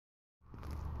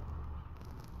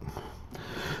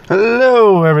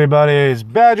Hello everybody, it's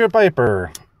Badger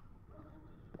Piper.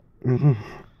 And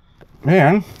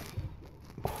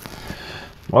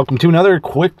welcome to another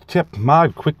quick tip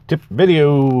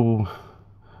video.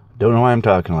 Don't know why I'm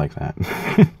talking like that.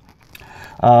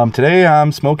 Today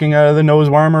I'm smoking out of the nose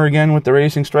warmer again with the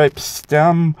racing stripe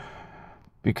stem,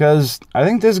 because I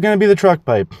think this is going to be the truck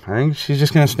pipe. I think she's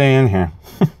just going to stay in here.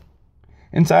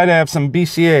 Inside I have some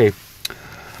BCA.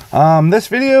 This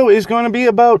video is going to be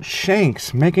about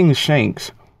shanks, making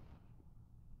shanks.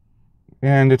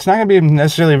 And it's not going to be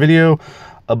necessarily a video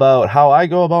about how I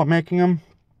go about making them,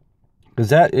 because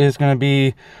that is going to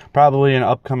be probably an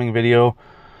upcoming video,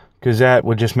 because that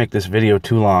would just make this video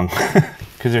too long.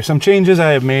 Because there's some changes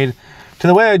I have made to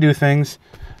the way I do things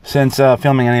since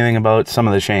filming anything about some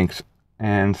of the shanks.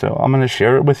 And so I'm going to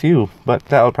share it with you, but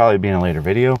that will probably be in a later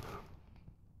video.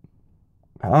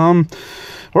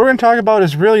 What we're going to talk about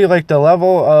is really like the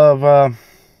level of, I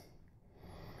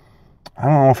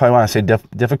don't know if I want to say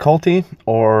difficulty,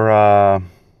 or, I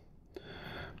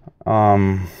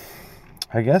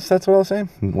guess that's what I'll say,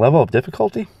 level of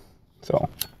difficulty. So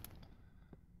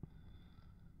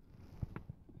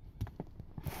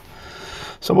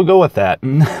we'll go with that.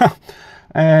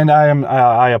 And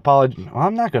I apologize. Well,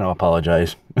 I'm not going to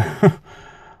apologize.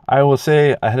 I will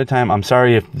say ahead of time, I'm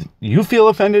sorry if you feel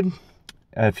offended.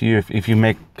 If you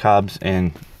make cobs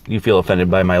and you feel offended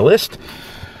by my list,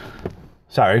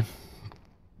 sorry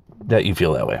that you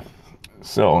feel that way.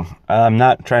 So I'm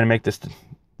not trying to make this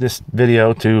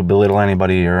video to belittle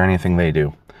anybody or anything they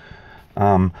do.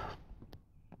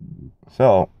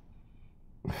 So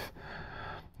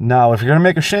now, if you're gonna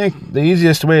make a shank, the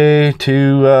easiest way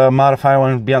to modify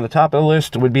one to be on the top of the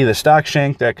list would be the stock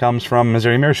shank that comes from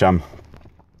Missouri Meerschaum.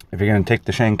 If you're gonna take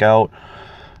the shank out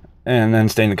and then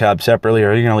stain the cob separately,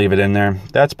 or you're going to leave it in there,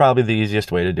 that's probably the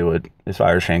easiest way to do it as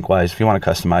far as shank wise. If you want to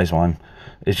customize one,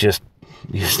 it's just,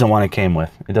 you just don't want it came with.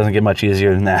 It doesn't get much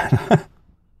easier than that.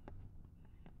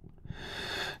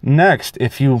 Next,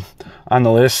 if you, on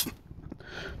the list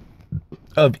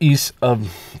of ease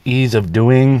of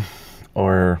doing,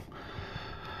 or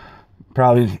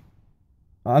probably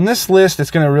on this list,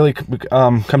 it's going to really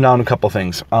come down to a couple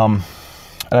things.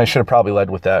 And I should have probably led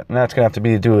with that. And that's going to have to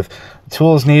be to do with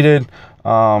tools needed,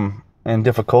 and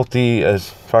difficulty as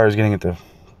far as getting it to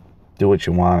do what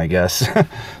you want, I guess.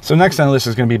 So next on the list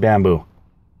is going to be bamboo.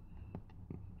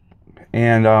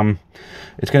 And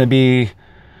it's going to be,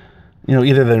 you know,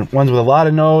 either the ones with a lot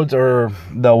of nodes or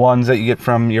the ones that you get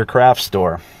from your craft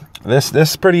store. This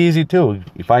is pretty easy too.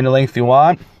 You find the length you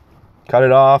want, cut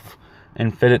it off,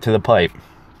 and fit it to the pipe.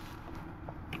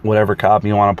 Whatever cob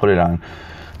you want to put it on.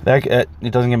 It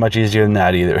doesn't get much easier than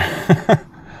that either.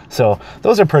 So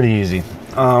those are pretty easy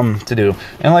to do.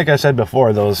 And like I said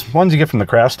before, those ones you get from the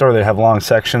craft store, they have long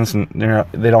sections and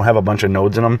they don't have a bunch of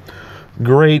nodes in them.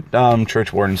 Great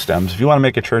church warden stems. If you want to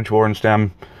make a church warden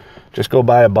stem, just go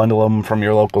buy a bundle of them from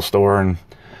your local store, and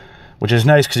which is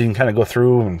nice because you can kind of go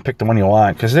through and pick the one you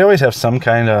want, because they always have some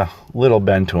kind of little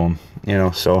bend to them, you know.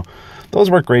 So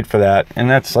those work great for that. And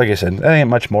that's, like I said, that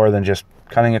ain't much more than just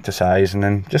cutting it to size and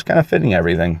then just kind of fitting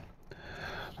everything.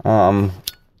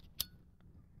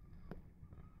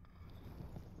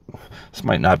 This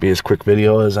might not be as quick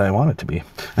video as I want it to be.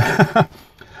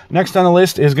 Next on the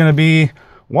list is going to be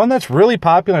one that's really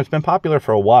popular. It's been popular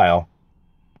for a while.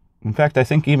 In fact, I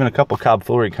think even a couple cob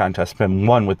foolery contests have been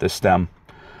won with this stem.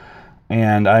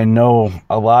 And I know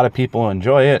a lot of people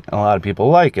enjoy it, and a lot of people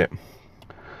like it.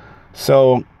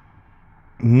 So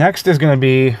next is going to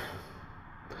be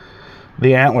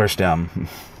the antler stem.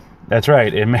 That's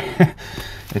right.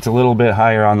 It's a little bit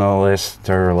higher on the list,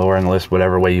 or lower on the list,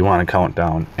 whatever way you want to count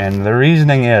down. And the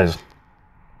reasoning is,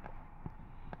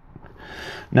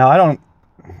 now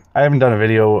I haven't done a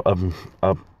video of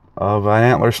an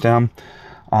antler stem.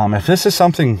 If this is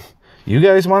something you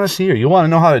guys want to see or you want to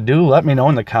know how to do, let me know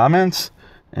in the comments,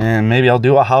 and maybe I'll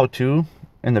do a how-to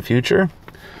in the future.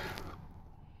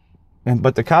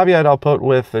 But the caveat I'll put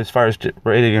with, as far as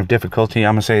rating of difficulty,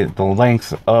 I'm going to say the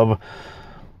length of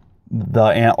the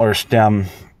antler stem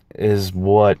is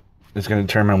what is going to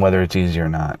determine whether it's easy or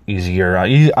not.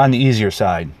 On the easier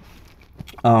side.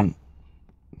 But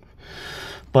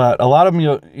a lot of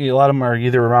them are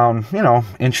either around, you know,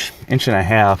 inch and a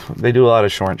half. They do a lot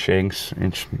of short shanks,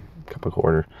 inch, cup and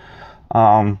quarter.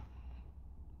 I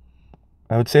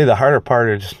would say the harder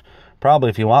part is probably,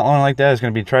 if you want one like that, is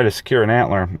going to be try to secure an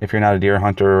antler. If you're not a deer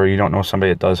hunter or you don't know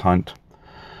somebody that does hunt,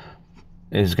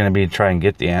 is going to be try and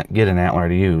get an antler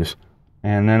to use.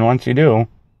 And then once you do,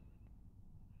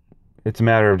 it's a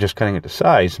matter of just cutting it to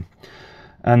size.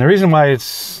 And the reason why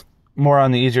it's more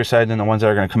on the easier side than the ones that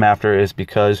are going to come after is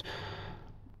because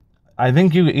I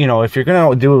think you know, if you're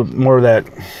gonna do more of that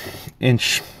 1.5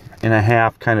 inch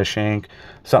kind of shank,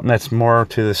 something that's more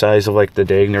to the size of like the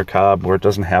Dagner cob where it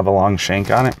doesn't have a long shank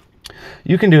on it,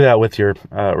 you can do that with your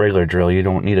regular drill. You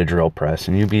don't need a drill press,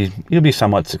 and you'll be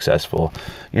somewhat successful.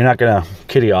 You're not gonna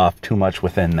kitty off too much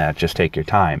within that. Just take your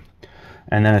time,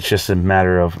 and then it's just a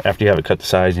matter of, after you have it cut the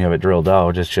size and you have it drilled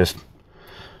out, it's just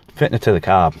fitting it to the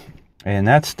cob, and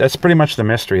that's pretty much the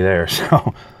mystery there.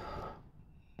 So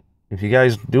if you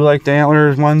guys do like the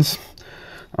antler ones,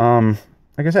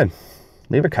 like I said,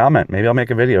 leave a comment. Maybe I'll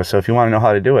make a video. So if you want to know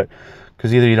how to do it,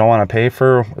 because either you don't want to pay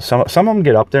for, some of them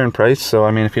get up there in price. So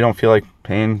I mean, if you don't feel like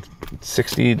paying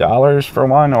 $60 for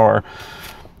one or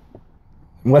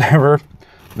whatever,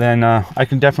 then I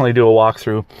can definitely do a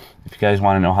walkthrough if you guys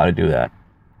want to know how to do that.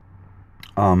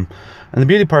 And the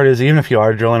beauty part is, even if you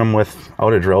are drilling them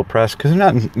without a drill press, because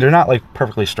they're not like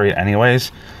perfectly straight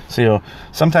anyways. So, you know,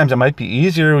 sometimes it might be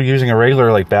easier using a regular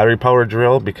like battery powered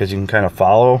drill, because you can kind of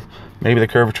follow maybe the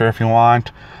curvature if you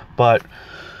want. But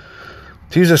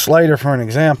to use a slider for an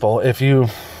example, if you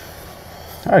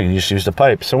can just use the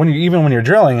pipe. So even when you're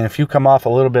drilling, and if you come off a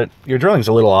little bit, your drilling's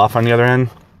a little off on the other end,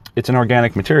 it's an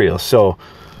organic material. So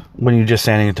when you're just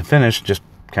sanding it to finish, just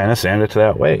kind of sand it to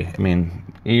that way. I mean,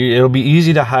 it'll be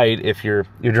easy to hide if your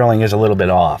drilling is a little bit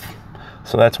off.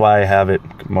 So that's why I have it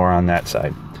more on that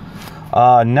side.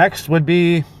 Next would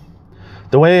be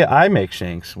the way I make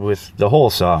shanks with the hole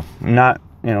saw. Not,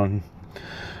 you know,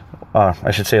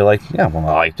 I should say like, yeah, well,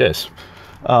 like this.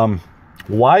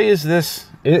 Why is this?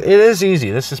 It is easy.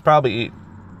 This is probably,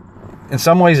 in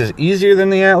some ways, is easier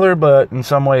than the antler, but in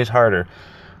some ways harder.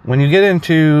 When you get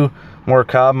into more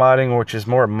cob modding, which is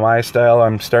more my style,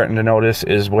 I'm starting to notice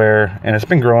is where, and it's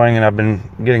been growing and I've been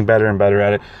getting better and better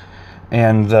at it,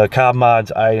 and the cob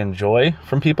mods I enjoy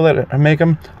from people that make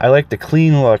them, I like the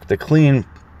clean look, the clean,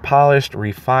 polished,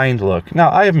 refined look.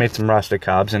 Now, I have made some rustic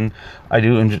cobs, and I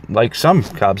do like some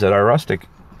cobs that are rustic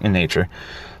in nature,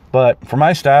 but for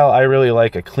my style, I really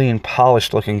like a clean,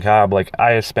 polished looking cob, like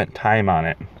I have spent time on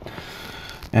it.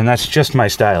 And that's just my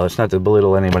style. It's not to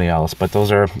belittle anybody else, but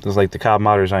those like the cob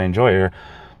modders I enjoy are,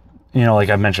 you know, like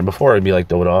I've mentioned before, it'd be like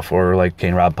Dodoff or like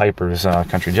Kane Rob Piper's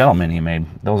Country Gentleman he made.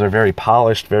 Those are very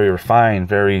polished, very refined,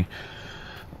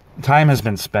 time has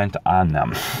been spent on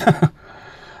them.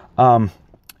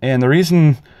 And the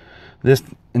reason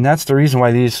that's the reason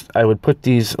why I would put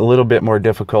these a little bit more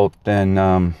difficult than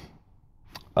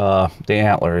the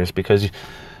antler, is because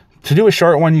to do a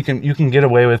short one, you can get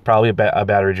away with probably a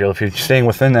battery drill if you're staying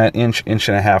within that inch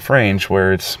and a half range,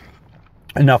 where it's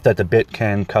enough that the bit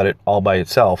can cut it all by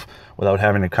itself without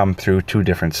having to come through two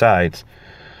different sides.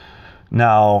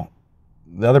 Now,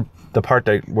 the part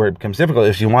where it becomes difficult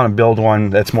is you want to build one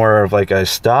that's more of like a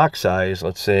stock size,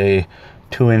 let's say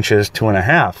 2 inches,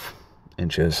 2.5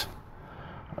 inches,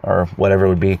 or whatever it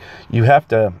would be. You're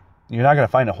not going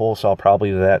to find a hole saw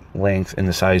probably that length and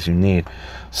the size you need.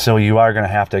 So you are going to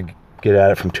have to get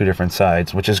at it from two different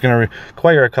sides, which is going to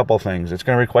require a couple things. It's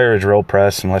going to require a drill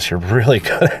press, unless you're really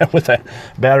good at it with a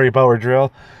battery powered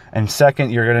drill. And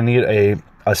second, you're going to need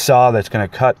a saw that's going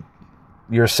to cut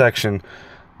your section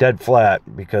dead flat,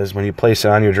 because when you place it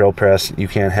on your drill press, you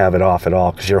can't have it off at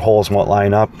all, because your holes won't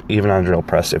line up even on a drill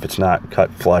press if it's not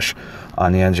cut flush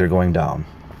on the ends you're going down.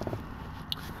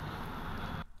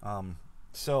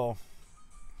 So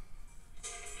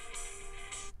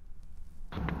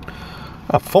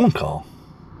a phone call.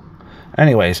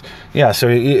 Anyways, yeah, so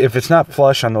if it's not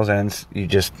flush on those ends,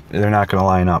 they're not going to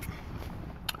line up.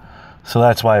 So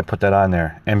that's why I put that on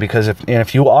there. And because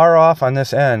if you are off on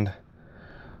this end,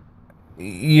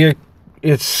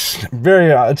 it's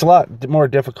a lot more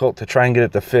difficult to try and get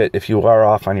it to fit if you are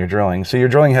off on your drilling. So your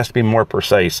drilling has to be more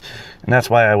precise, and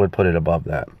that's why I would put it above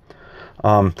that.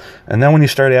 And then when you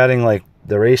start adding like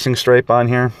the racing stripe on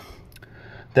here,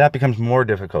 that becomes more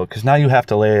difficult, because now you have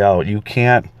to lay out. You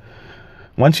can't,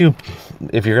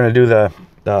 if you're going to do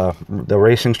the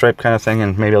racing stripe kind of thing,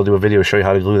 and maybe I'll do a video to show you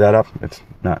how to glue that up. It's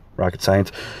not rocket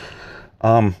science.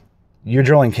 Your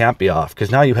drilling can't be off, because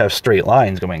now you have straight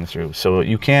lines going through. So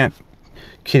you can't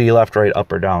kitty left, right,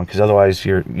 up, or down, because otherwise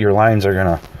your lines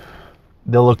are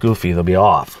they'll look goofy. They'll be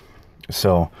off.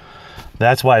 So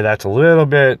that's why that's a little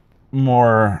bit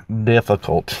more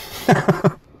difficult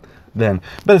but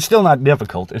it's still not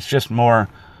difficult. It's just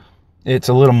it's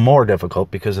a little more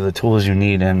difficult because of the tools you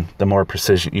need and the more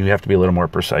precision. You have to be a little more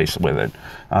precise with it.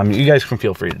 You guys can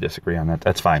feel free to disagree on that.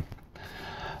 That's fine.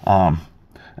 And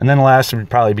then the last would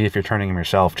probably be if you're turning them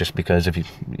yourself, just because a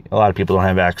lot of people don't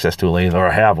have access to a lathe or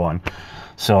have one.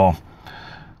 So,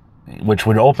 which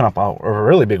would open up a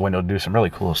really big window to do some really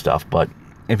cool stuff. But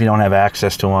if you don't have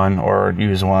access to one or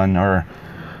use one, or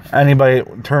anybody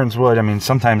turns wood, I mean,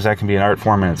 sometimes that can be an art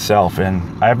form in itself.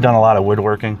 And I've done a lot of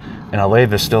woodworking, and a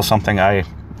lathe is still something I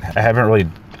haven't really,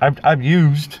 I've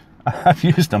used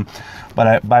them,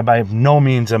 but by no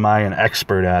means am I an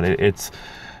expert at it.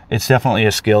 It's definitely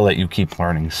a skill that you keep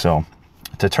learning. So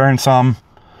to turn some,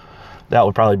 that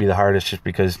would probably be the hardest, just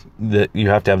because you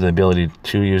have to have the ability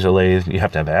to use a lathe, you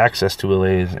have to have access to a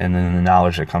lathe, and then the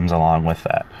knowledge that comes along with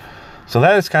that. So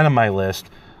that is kind of my list.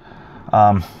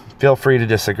 Feel free to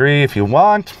disagree if you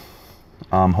want.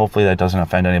 Hopefully that doesn't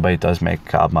offend anybody that does make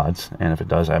cob mods, and if it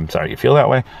does, I'm sorry you feel that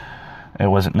way. It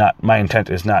wasn't, not my intent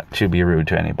is not to be rude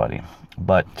to anybody,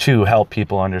 but to help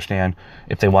people understand,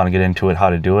 if they want to get into it, how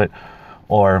to do it,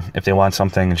 or if they want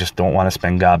something and just don't want to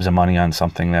spend gobs of money on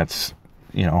something that's,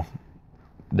 you know,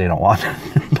 they don't want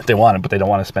but they want it, but they don't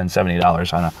want to spend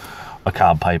 $70 on a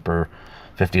cob pipe, or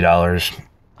 $50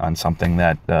 on something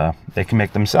that they can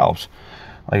make themselves.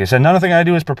 Like I said, nothing I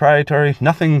do is proprietary.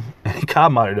 Nothing any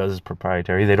cob modder does is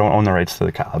proprietary. They don't own the rights to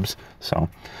the cobs, so,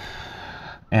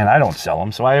 and I don't sell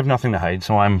them, so I have nothing to hide.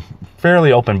 So I'm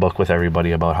fairly open book with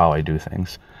everybody about how I do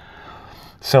things.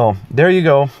 So there you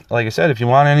go. Like I said, if you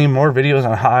want any more videos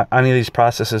on how any of these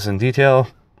processes in detail,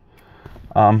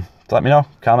 let me know.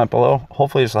 Comment below.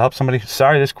 Hopefully this will help somebody.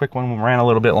 Sorry this quick one ran a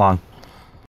little bit long.